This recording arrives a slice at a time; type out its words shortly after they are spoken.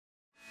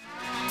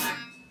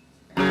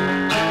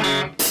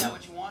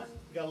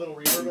got a little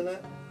reverb in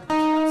that?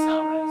 That's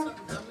not right.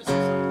 Something's missing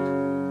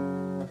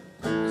something.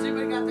 Has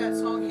anybody got that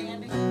song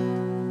handy?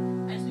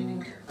 I just need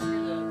to hear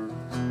the...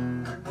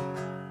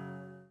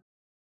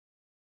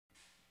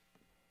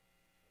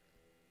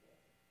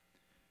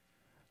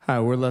 Hi,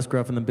 we're Les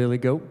Gruff and the Billy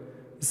Goat.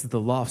 This is the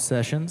Loft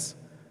Sessions.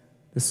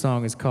 This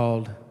song is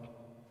called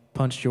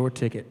Punched Your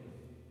Ticket.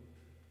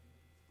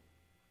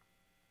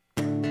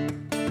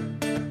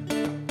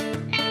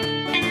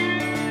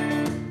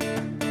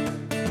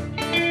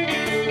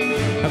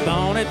 Up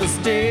on at the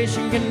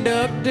station,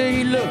 conductor,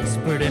 he looks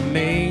pretty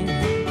mean.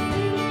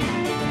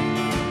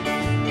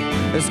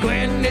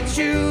 Squinting at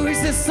you, he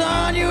says,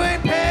 son, you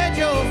ain't paid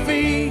your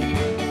fee.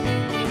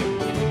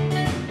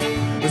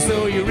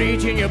 So you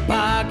reach in your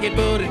pocket,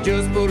 but it's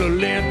just full of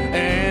lint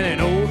and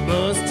an old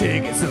bus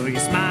ticket. So you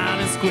smile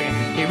and squint.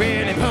 He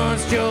really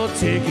punched your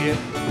ticket.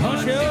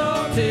 Punched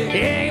your ticket. He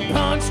ain't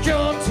punched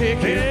your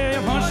ticket.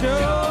 He punched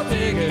your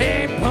ticket. He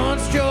ain't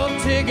punched your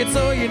ticket,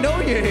 so you know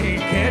you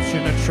ain't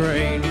catching a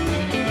train.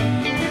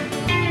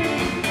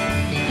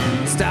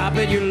 Stop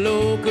at your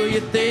local,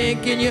 you're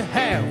thinking you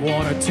have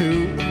one or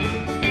two.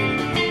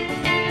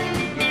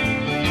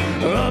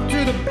 Up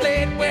to the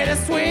plate where they're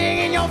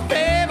swinging your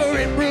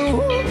favorite brew.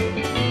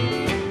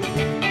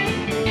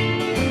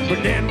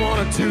 But then one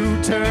or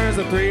two turns,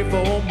 or 3,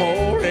 4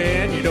 more,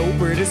 and you know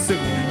pretty soon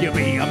you'll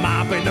be a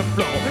mopping the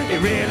floor. He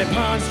really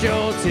punched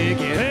your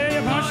ticket. Hey,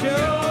 you punched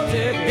your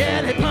ticket.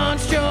 Yeah, they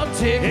punched your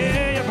ticket.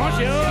 Hey, you punched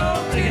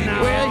your ticket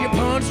now. Well, you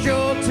punched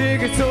your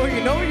ticket, so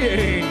you know you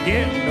ain't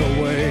getting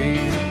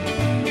away.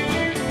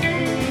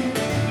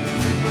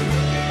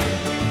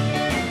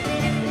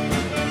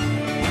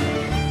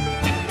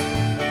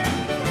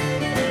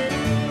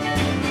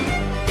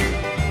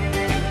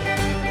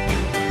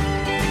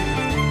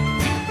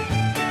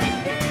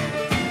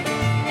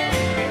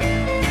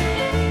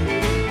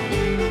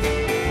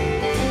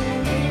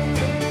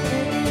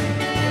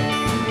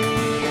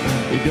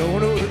 You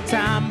don't know the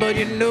time, but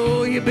you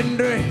know you've been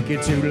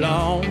drinking too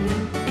long.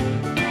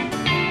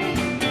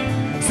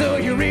 So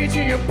you reach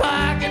in your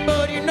pocket,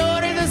 but you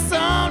notice that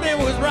something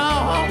was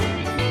wrong.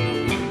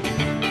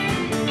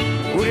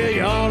 Well,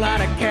 you're all out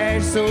of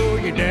cash, so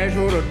you dash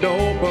for the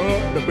door,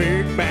 but the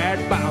big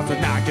bad bouncer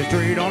knocked you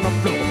straight on the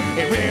floor.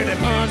 It really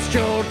punched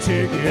your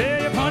ticket.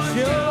 Yeah, you punched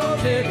your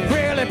ticket.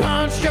 Really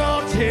punched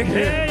your ticket.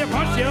 Yeah, you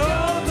punched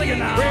your ticket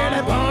now.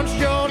 Really punched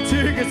your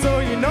ticket, so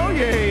you know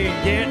you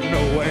ain't getting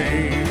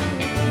away.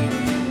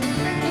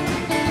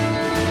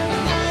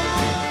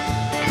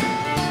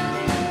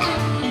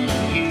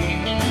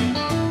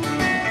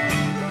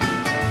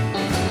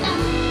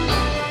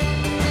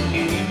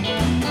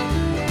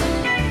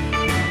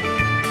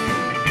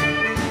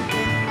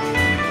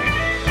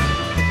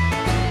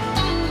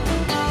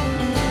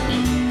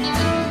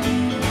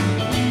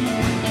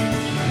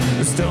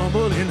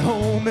 Stumbling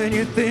home and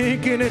you're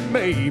thinking that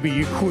maybe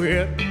you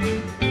quit.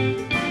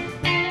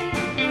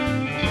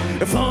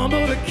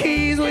 Fumble the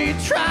keys when you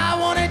try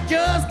one, it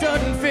just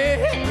doesn't fit.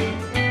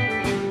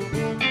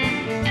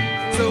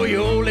 So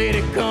your old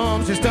lady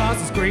comes, she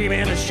starts to scream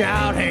and to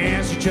shout,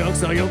 and she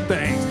chucks all your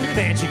things,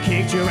 and she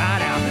kicked you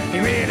right out.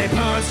 You really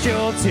punched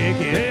your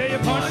ticket. Yeah, you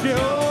punched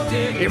your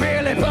ticket. You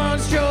really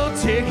punched your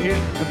ticket.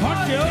 You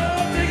punched your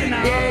ticket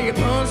now. Yeah, you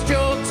punched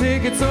your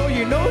ticket, so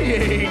you know you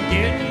ain't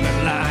getting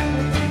the line.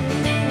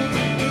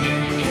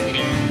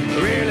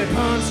 Really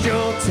punched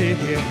your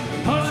ticket.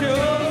 Punched your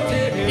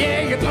ticket.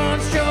 Yeah, you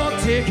punched your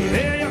ticket.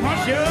 Yeah, you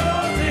punched your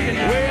ticket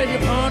now. Well, you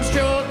punched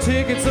your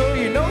ticket, so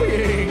you know you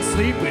ain't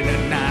sleeping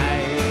at night.